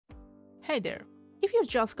Hey there! If you've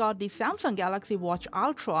just got the Samsung Galaxy Watch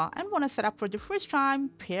Ultra and want to set up for the first time,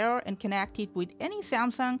 pair and connect it with any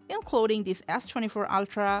Samsung, including this S24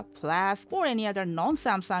 Ultra, Plus, or any other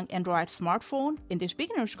non-Samsung Android smartphone, in this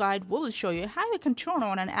beginner's guide, we will show you how you can turn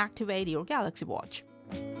on and activate your Galaxy Watch.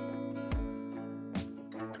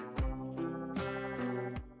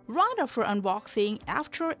 Right after unboxing,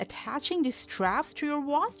 after attaching the straps to your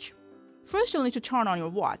watch, first you'll need to turn on your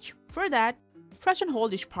watch. For that, press and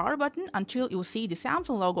hold this power button until you see the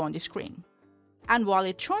Samsung logo on the screen. And while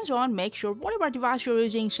it turns on, make sure whatever device you're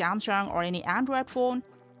using, Samsung or any Android phone,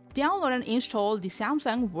 download and install the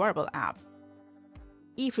Samsung Wearable app.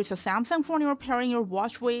 If it's a Samsung phone you're pairing your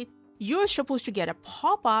watch with, you're supposed to get a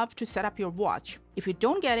pop-up to set up your watch. If you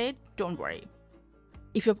don't get it, don't worry.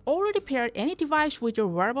 If you've already paired any device with your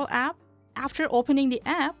Wearable app, after opening the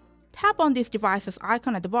app, tap on this device's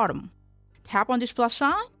icon at the bottom. Tap on this plus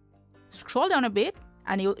sign, scroll down a bit,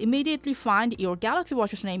 and you'll immediately find your Galaxy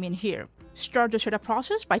Watch's name in here. Start the setup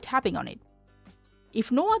process by tapping on it.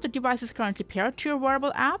 If no other device is currently paired to your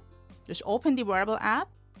Wearable app, just open the Wearable app,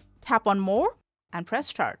 tap on More, and press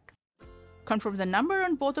Start. Confirm the number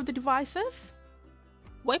on both of the devices.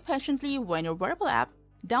 Wait patiently when your Wearable app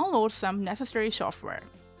downloads some necessary software.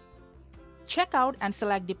 Check out and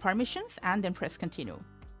select the permissions and then press Continue.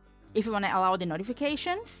 If you want to allow the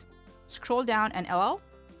notifications, scroll down and allow.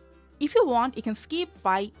 If you want, you can skip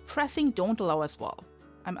by pressing Don't Allow as well.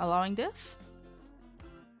 I'm allowing this.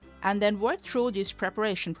 And then work through this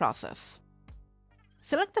preparation process.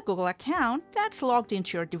 Select the Google account that's logged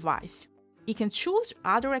into your device. You can choose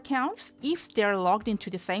other accounts if they're logged into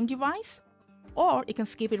the same device, or you can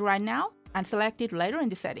skip it right now and select it later in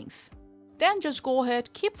the settings. Then just go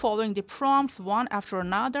ahead, keep following the prompts one after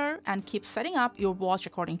another, and keep setting up your watch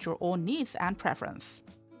according to your own needs and preference.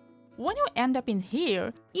 When you end up in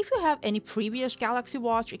here, if you have any previous Galaxy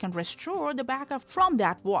Watch, you can restore the backup from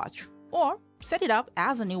that watch or set it up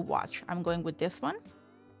as a new watch. I'm going with this one.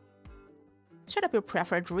 Set up your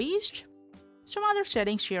preferred wrist, some other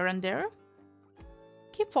settings here and there.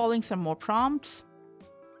 Keep following some more prompts.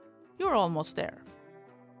 You're almost there.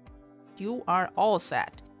 You are all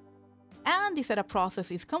set. And the setup process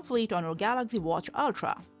is complete on your Galaxy Watch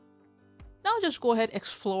Ultra. Now just go ahead,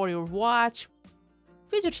 explore your watch,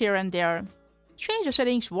 visit here and there, change the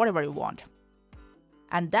settings whatever you want.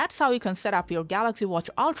 And that's how you can set up your Galaxy Watch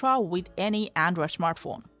Ultra with any Android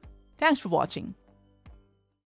smartphone. Thanks for watching.